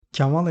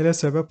Kamal ilə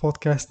Söhbət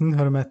podkastının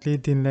hörmətli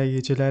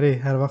dinləyiciləri,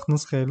 hər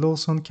vaxtınız xeyirli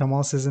olsun.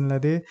 Kamal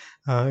sizinlədir.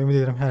 Ümid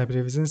edirəm hər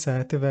birinizin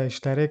səhhəti və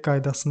işləri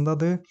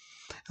qaydasındadır.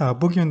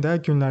 Bu gün də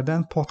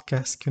günlərdən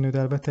podkast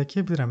günüdür. Əlbəttə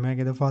ki, bilirəm müəyyən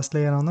qədər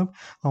fasilə yaranıb,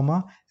 amma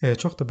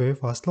çox da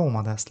böyük fasilə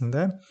olmadı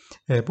əslində.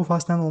 Bu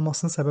fasilənin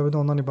olmasının səbəbi də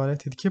ondan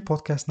ibarət idi ki,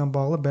 podkastla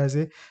bağlı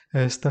bəzi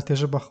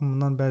strateji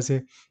baxımından bəzi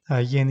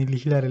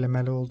yeniliklər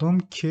eləməli oldum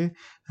ki,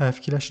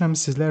 fikirləşirəm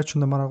sizlər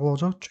üçün də maraqlı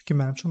olacaq, çünki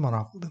mənim üçün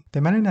maraqlıdır.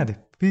 Deməli nədir?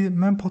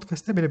 Mən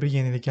podkastda belə bir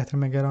yenilik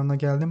gətirmə qərarına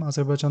gəldim.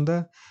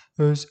 Azərbaycanda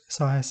öz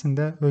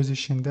sahəsində, öz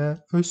işində,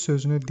 öz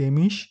sözünü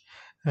demiş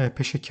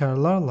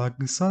peşəkarlarla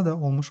qısa da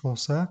olmuş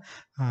olsa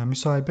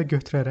müsahibə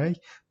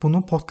götürərək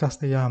bunu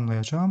podkastda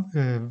yayımlayacağam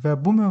və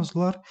bu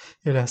mövzular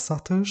elə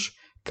satış,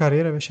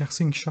 karyera və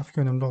şəxsi inkişaf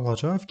yönümlü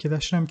olacaq.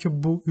 Fikirləşirəm ki,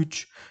 bu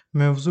üç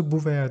mövzu bu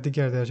və ya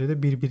digər dərəcədə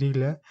bir-biri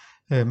ilə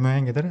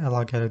müəyyən qədər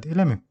əlaqəlidir.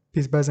 Eləmi?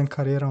 Biz bəzən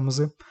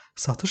karyeramızı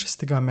satış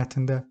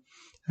istiqamətində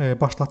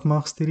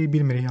başlatmaq istəyirik,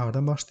 bilmirik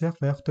hardan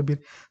başlayaq və yaxud da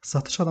bir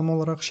satış adamı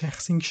olaraq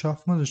şəxsi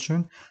inkişafımız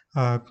üçün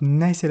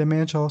nə isə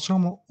eləməyə çalışırıq,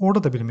 amma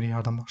orada da bilmirik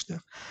hardan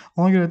başlayaq.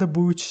 Ona görə də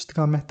bu üç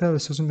istiqamətdə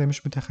və sözün demiş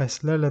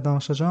mütəxəssislərlə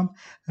danışacağam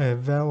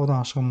və o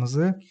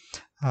danışığımızı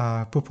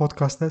bu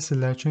podkastda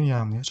sizlər üçün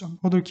yayımlayacağam.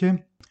 Odur ki,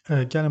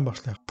 gəlin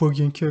başlayaq.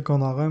 Bugünkü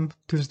qonağım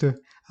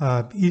düzdür,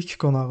 ilk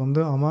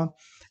qonağımdır, amma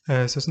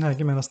sözün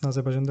həqiqi mənasında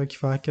Azərbaycanda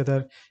kifayət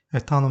qədər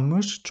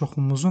tanınmış,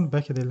 çoxumuzun,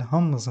 bəlkə də elə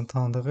hamımızın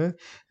tanıdığı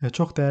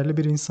çox dəyərli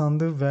bir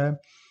insandır və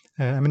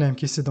əminəm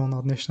ki, siz də onun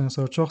adını eşidəndən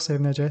sonra çox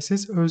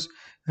sevinəcəksiniz. Öz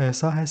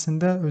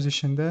sahəsində, öz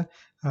işində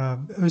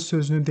öz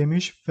sözünü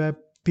demiş və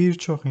bir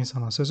çox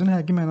insana, sözün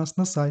həqiqi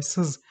mənasında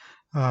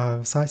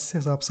saysız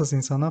hesabsız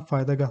insana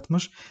fayda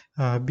qatmış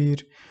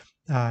bir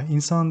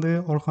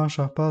insandır, Orxan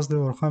Şahbazdır,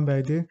 Orxan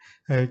bəydir.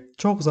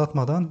 Çox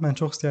uzatmadan mən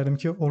çox istərdim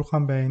ki,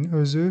 Orxan bəyin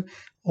özü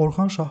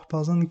Orxan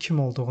Şahbazın kim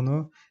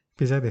olduğunu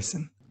bizə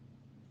desin.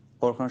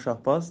 Orxan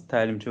Şahbaz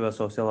təlimçi və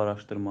sosial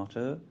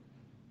araşdırmacı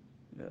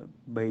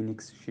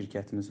Baynix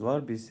şirkətimiz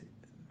var. Biz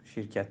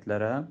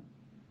şirkətlərə,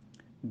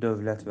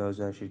 dövlət və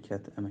özəl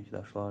şirkət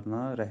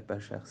əməkdaşlarına,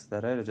 rəhbər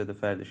şəxslərə, eləcə də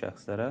fərdi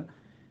şəxslərə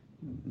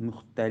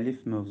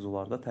müxtəlif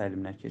mövzularda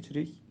təlimlər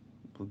keçirik.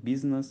 Bu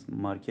biznes,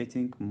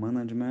 marketinq,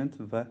 menecment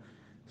və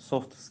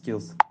soft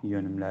skills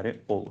yönümləri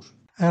olur.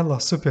 Əla,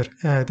 super.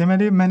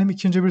 Deməli, mənim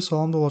ikinci bir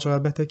sualım da olacaq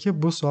əlbəttə ki,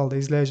 bu sual da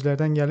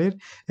izləyicilərdən gəlir.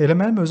 Elə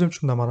mənim özüm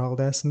üçün də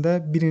maraqlıdır əslində.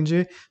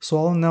 Birinci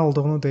sualın nə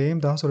olduğunu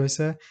deyim, daha sonra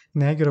isə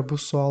nəyə görə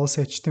bu sualı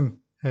seçdim,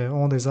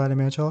 onu da izah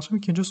etməyə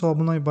çalışım. İkinci sual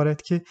bundan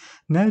ibarət ki,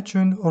 nə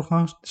üçün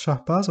Orxan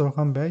Şahbaz,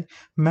 Orxan bəy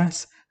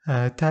məhz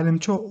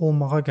təlimçi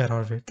olmağa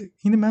qərar verdi.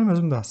 İndi mənim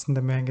özüm də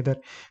əslində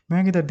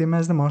müəyyən qədər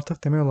deməzdim, artıq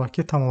demək olar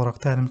ki, tam olaraq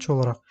təlimçi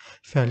olaraq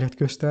fəaliyyət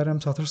göstərirəm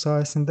satış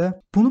sahəsində.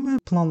 Bunu mən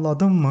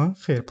planladımmı?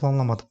 Xeyr,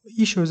 planlamadım.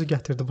 İş özü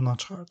gətirdi, bundan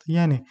çıxardı.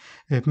 Yəni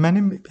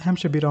mənim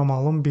həmişə bir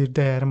amalım, bir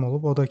dəyərim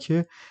olub, o da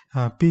ki,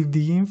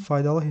 bildiyim,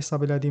 faydalı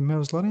hesab elədiyim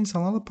mövzuları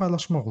insanlarla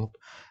paylaşmaq olub.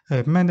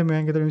 Mən də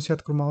müəyyən qədər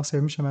ünsiyyət qurmağı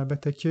sevmişəm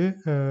əlbəttə ki,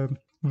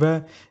 və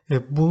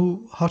bu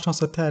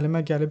haçansa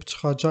təlimə gəlib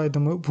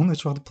çıxacaqdımı, bunu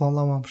heç vaxt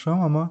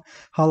planlamamışam, amma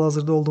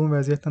hal-hazırda olduğum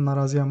vəziyyətlə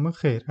narazıyammı?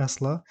 Xeyr,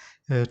 əsla.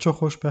 Çox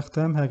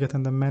xoşbəxtəm.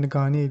 Həqiqətən də məni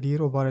qane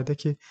eləyir o barədə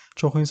ki,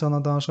 çox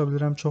insana danışa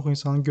bilirəm, çox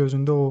insanın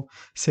gözündə o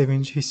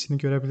sevinc hissini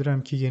görə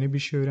bilirəm ki, yeni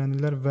bir şey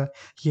öyrənirlər və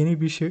yeni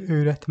bir şey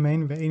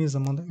öyrətməyin və eyni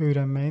zamanda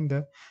öyrənməyin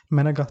də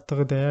mənə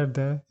qatdığı dəyər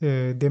də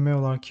demək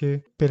olar ki,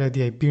 belə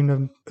deyək, bir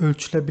növ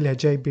ölçülə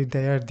biləcək bir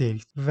dəyər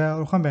deyil. Və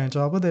Orxan bəyin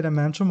cavabı da elə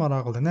mənim üçün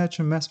maraqlıdır. Nə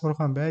üçün məhz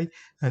Orxan bəy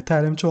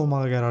təlimçi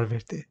olmağa qərar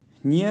verdi?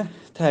 Niyə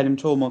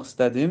təlimçi olmaq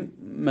istədim?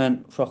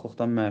 Mən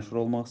uşaqlıqdan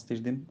məşhur olmaq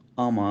istirdim,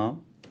 amma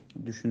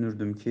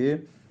düşünürdüm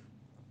ki,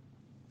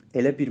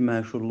 elə bir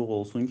məşhurluq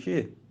olsun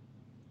ki,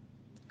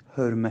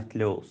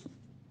 hörmətli olsun.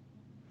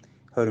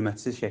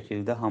 Hörmətsiz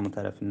şəkildə hamı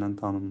tərəfindən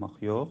tanınmaq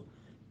yox,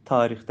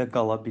 tarixdə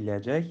qala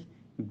biləcək,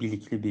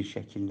 bilikli bir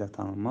şəkildə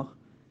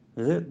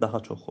tanınmağı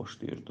daha çox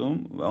xoşlayırdım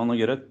və ona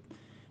görə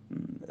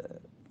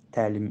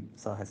təlim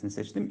sahəsini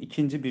seçdim.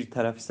 İkinci bir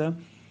tərəf isə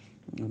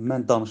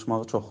mən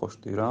danışmağı çox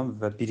xoşlayıram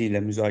və biri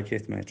ilə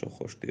müzakirə etməyi çox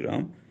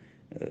xoşlayıram.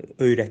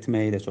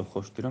 Öyrətməyi də çox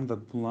xoşlayıram və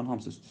bunların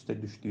hamısı üst-üstə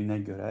düşdüyünə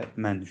görə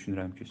mən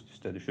düşünürəm ki,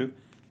 üst-üstə düşüb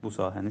bu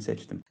sahəni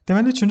seçdim.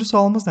 Deməli, üçüncü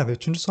sualımız nədir?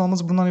 Üçüncü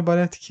sualımız bundan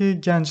ibarətdir ki,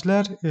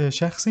 gənclər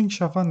şəxsi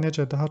inkişafa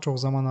necə daha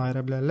çox zaman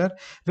ayıra bilərlər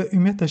və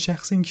ümumiyyətlə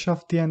şəxsi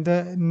inkişaf deyəndə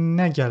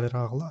nə gəlir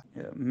ağla?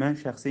 Mən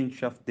şəxsi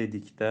inkişaf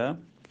dedikdə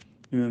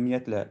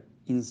ümumiyyətlə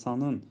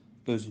insanın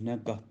özünə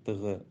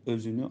qatdığı,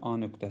 özünü A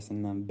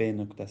nöqtəsindən B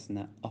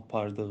nöqtəsinə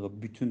apardığı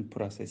bütün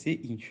prosesi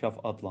inkişaf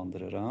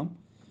adlandırıram.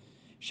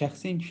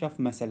 Şəxsi inkişaf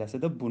məsələsi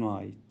də buna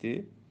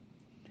aiddir.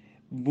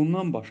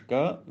 Bundan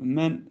başqa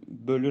mən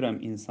bölürəm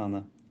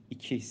insanı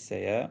iki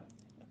hissəyə,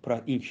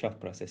 inkişaf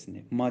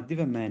prosesini, maddi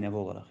və mənəvi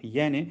olaraq.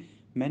 Yəni,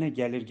 mənə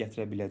gəlir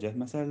gətirə biləcək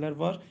məsələlər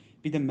var,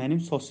 bir də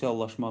mənim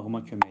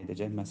sosiallaşmağıma kömək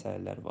edəcək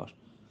məsələlər var.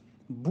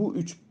 Bu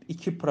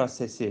iki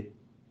prosesi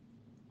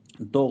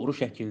doğru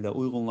şəkildə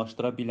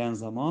uyğunlaşdıra bilən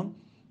zaman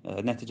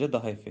nəticə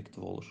daha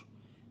effektiv olur.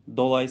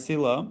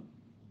 Dolayısıyla,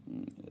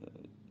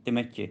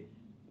 demək ki,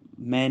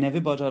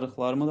 Mənəvi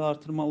bacarıqlarımı da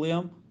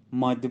artırmalıyam,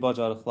 maddi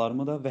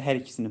bacarıqlarımı da və hər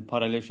ikisini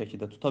paralel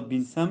şəkildə tuta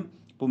bilsəm,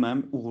 bu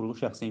mənim uğurlu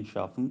şəxsi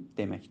inkişafım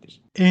deməkdir.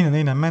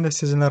 Eynən, mən də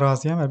sizinlə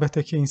razıyam.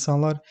 Əlbəttə ki,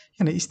 insanlar,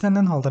 yəni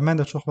istənilən halda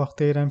mən də çox vaxt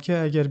deyirəm ki,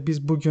 əgər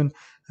biz bu gün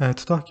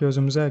tutaq ki,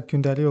 özümüzə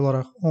gündəlik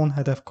olaraq 10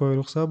 hədəf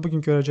qoyuruqsa, bu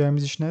gün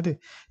görəcəyimiz iş nədir?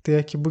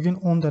 Deyək ki, bu gün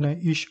 10 dənə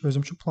iş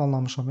özüm üçün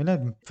planlamışam,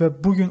 eləmi? Və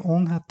bu gün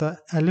onun hətta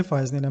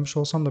 50%-ni eləmiş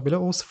olsam da belə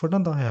o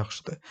sıfırdan daha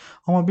yaxşıdır.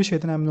 Amma bir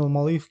şeydən əmin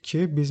olmalıyıq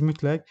ki, biz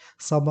mütləq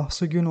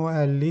sabahsı gün o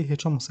 50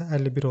 heç olmasa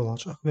 51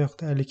 olacaq və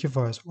yaxud da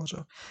 52%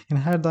 olacaq.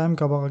 Yəni hər daim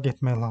qabağa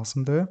getmək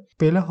lazımdır.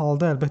 Belə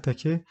halda əlbəttə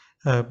ki,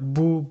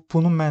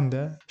 bunu mən də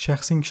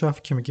şəxsi inkişaf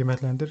kimi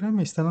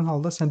qiymətləndirirəm. İstənilən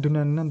halda sən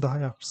dünəndən daha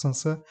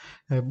yaxşısınsa,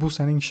 bu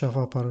səni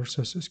inkişafa aparır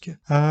sözsüz ki.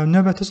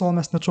 Növbəti sual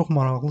əslində çox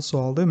maraqlı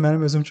sualdır.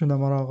 Mənim özüm üçün də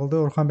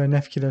maraqlıdır. Orxan bəy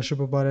nə fikirləşir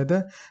bu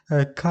barədə?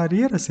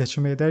 Karyera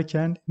seçimi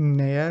edərkən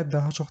nəyə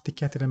daha çox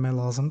diqqət etmək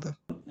lazımdır?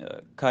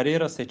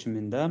 Karyera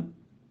seçimində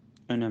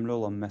önəmli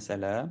olan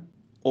məsələ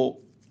o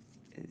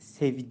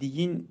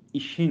sevdiyin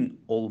işin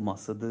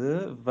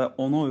olmasıdır və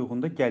ona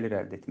uyğun da gəlir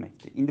əldə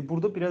etməkdir. İndi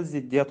burada biraz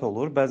ziddiyyət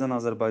olur. Bəzən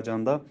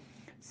Azərbaycanda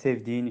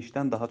sevdiyin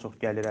işdən daha çox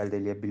gəlir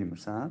əldə edə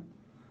bilmirsən.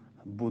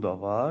 Bu da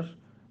var.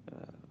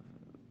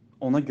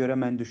 Ona görə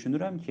mən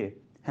düşünürəm ki,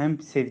 həm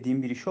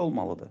sevdiyin bir iş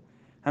olmalıdır,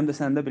 həm də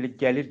səndə belə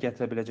gəlir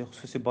gətirə biləcək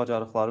xüsusi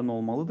bacarıqların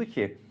olmalıdır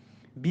ki,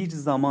 bir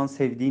zaman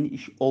sevdiyin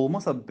iş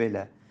olmasa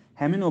belə,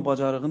 həmin o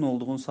bacarığın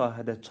olduğun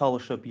sahədə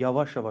çalışıb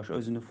yavaş-yavaş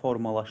özünü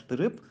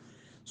formalaşdırıb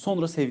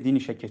sonra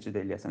sevdiyin işə keçid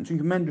eləyəsən.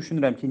 Çünki mən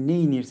düşünürəm ki,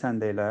 nə edirsən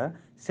də elə,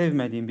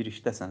 sevmədiyin bir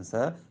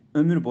işdəsənsə,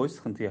 ömür boyu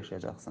sıxıntı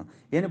yaşayacaqsan.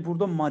 Yəni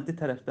burada maddi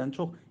tərəfdən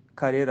çox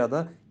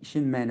karyerada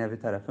işin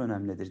mənəvi tərəfi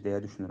önəmlidir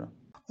deyə düşünürəm.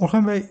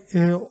 Orxan bəy,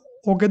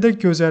 o qədər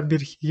gözəl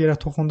bir yerə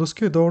toxundunuz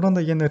ki, doğrudan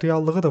da yenə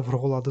reallığı da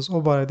vurğuladınız o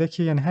barədə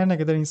ki, yəni hər nə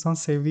qədər insan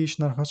sevdiyi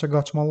işin arxasınca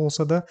qaçmalı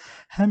olsa da,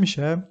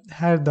 həmişə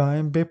hər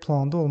daim B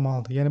planında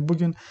olmalıdır. Yəni bu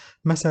gün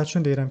məsəl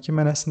üçün deyirəm ki,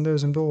 mən əslində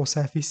özümdə o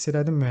səhvi hiss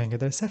elədim müəyyən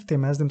qədər. Səhv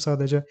deməzdim,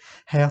 sadəcə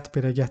həyat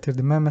belə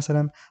gətirdi. Mən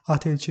məsələn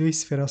otelçilik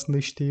sferasında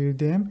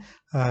işləyirdim.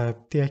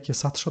 Deyək ki,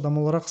 satış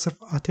adamı olaraq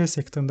sırf otel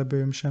sektorunda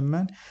böyümüşəm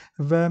mən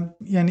və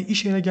yəni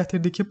iş elə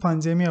gətirdi ki,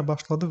 pandemiya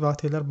başladı və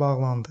otellər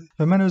bağlandı.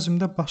 Və mən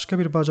özümdə başqa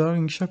bir bacarıq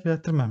inkişaf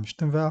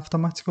etdirməmişdim və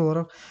avtomatik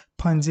olaraq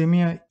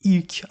pandemiya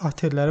ilk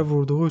otelləri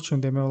vurduğu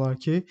üçün demək olar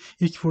ki,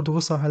 ilk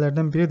vurduğu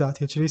sahələrdən biri də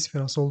otelçilik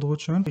sferası olduğu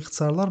üçün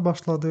ixtisarlar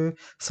başladı,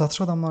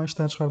 satış adamları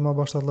işdən çıxarmağa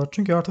başladılar.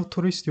 Çünki artıq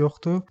turist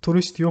yoxdur.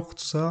 Turist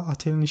yoxdursa,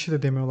 otelin işi də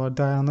demək olar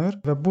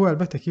dayanır və bu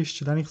əlbəttə ki,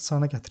 işçilərin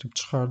ixtisarına gətirib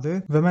çıxardı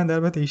və mən də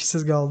əlbəttə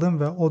işsiz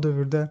qaldım və o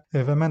dövrdə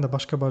və mən də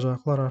başqa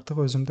bacarıqlar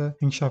artıq özümdə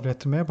inkişaf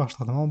etdirməyə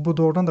başladım. Amma bu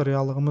doğrudan da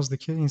reallığımızdır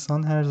ki,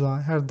 insanın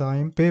hər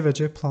daim B və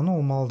C planı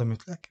olmalıdır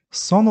mütləq.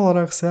 Son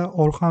olaraq isə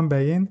Orxan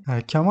bəyin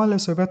Kamal ilə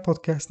söhbət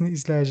podkastının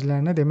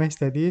izləyicilərinə demək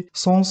istədiyi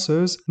son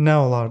söz nə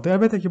olardı?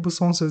 Əlbəttə ki, bu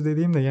son söz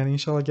dediyim də, yəni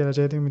inşallah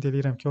gələcəkdə ümid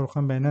edirəm ki,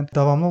 Orxan bəylə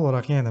davamlı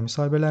olaraq yenə də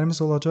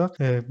müsahibələrimiz olacaq.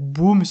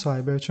 Bu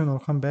müsahibə üçün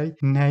Orxan bəy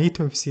nəyi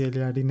tövsiyə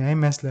edərdi, nəyi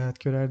məsləhət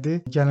görərdi?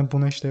 Gəlin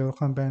bunu eşidək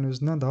Orxan bəyin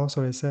özündən, daha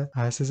sonra isə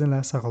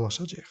sizinlə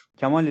sağollaşacağıq.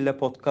 Kamal ilə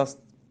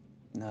podkast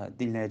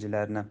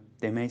dinləyicilərinə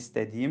demək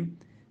istədiyim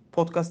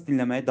podkast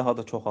dinləməyi daha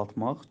da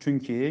çoxaltmaq.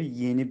 Çünki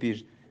yeni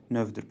bir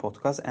növdür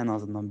podkast, ən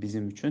azından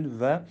bizim üçün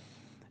və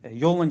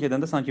yolla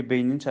gedəndə sanki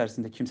beyninin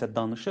içərisində kimsə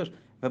danışır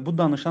və bu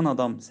danışan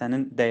adam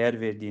sənin dəyər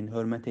verdiyin,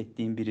 hörmət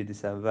etdiyin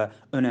biridirsə və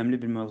önəmli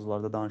bir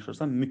mövzularda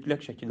danışırsa,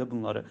 mütləq şəkildə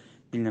bunları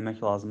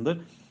dinləmək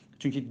lazımdır.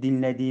 Çünki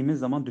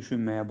dinlədiyimiz zaman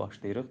düşünməyə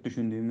başlayırıq.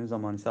 Düşündüyümüz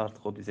zaman isə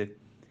artıq o bizi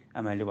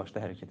əməlli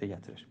başlı hərəkətə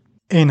gətirir.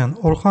 Eynən,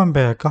 Orxan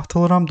bəyə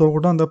qatılıram.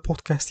 Doğrudan da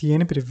podkast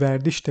yeni bir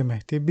vərdiş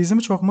deməkdir. Bizim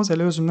çoxumuz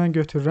elə özümdən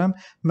götürürəm,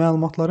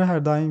 məlumatları hər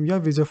daim ya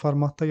video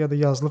formatda ya da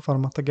yazılı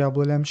formatda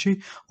qəbul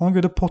eləmişik. Ona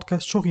görə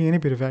podkast çox yeni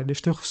bir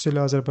vərdişdir,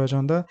 xüsusilə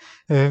Azərbaycanda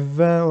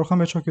və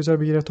Orxan bəy çox gözəl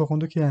bir yerə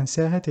toxundu ki, yəni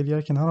səyahət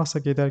edərkən, harasa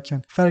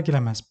gedərkən fərq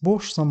eləməz.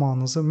 Boş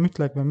zamanınızı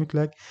mütləq və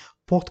mütləq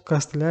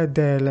podkast ilə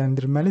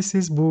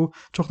dəyərləndirməlisiniz. Bu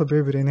çox da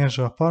böyük bir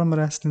enerji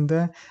aparmır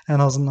əslində.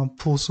 Ən azından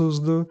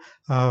pulsuzdur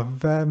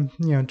və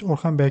yəni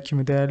Orxan bəy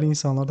kimi dəyərli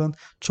insanlardan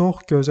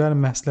çox gözəl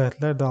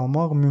məsləhətlər də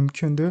almaq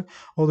mümkündür.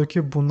 Odur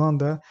ki, bundan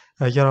da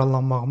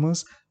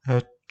yararlanmağımız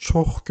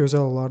çox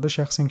gözəl olardı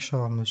şəxsi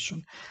inkişafımız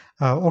üçün.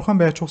 Orxan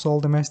bəyə çox sağ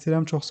ol demək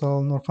istəyirəm. Çox sağ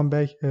olun Orxan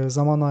bəy,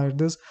 zaman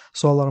ayırdınız,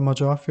 suallarıma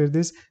cavab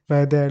verdiniz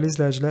və dəyərli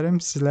izləyicilərim,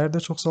 sizlərə də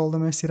çox sağ ol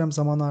demək istəyirəm.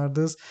 Zaman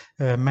ayırdınız,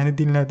 məni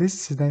dinlədiniz.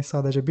 Sizdən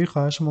sadəcə bir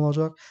xahişim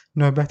olacaq.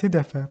 Növbəti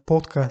dəfə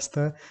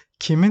podkastda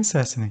kimin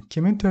səsini,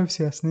 kimin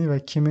tövsiyəsini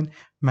və kimin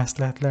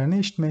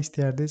məsləhətlərini eşitmək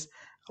istəyirdiniz,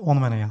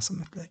 onu mənə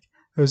yazın mütləq.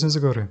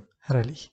 Özünüzü qoruyun. Hələlik.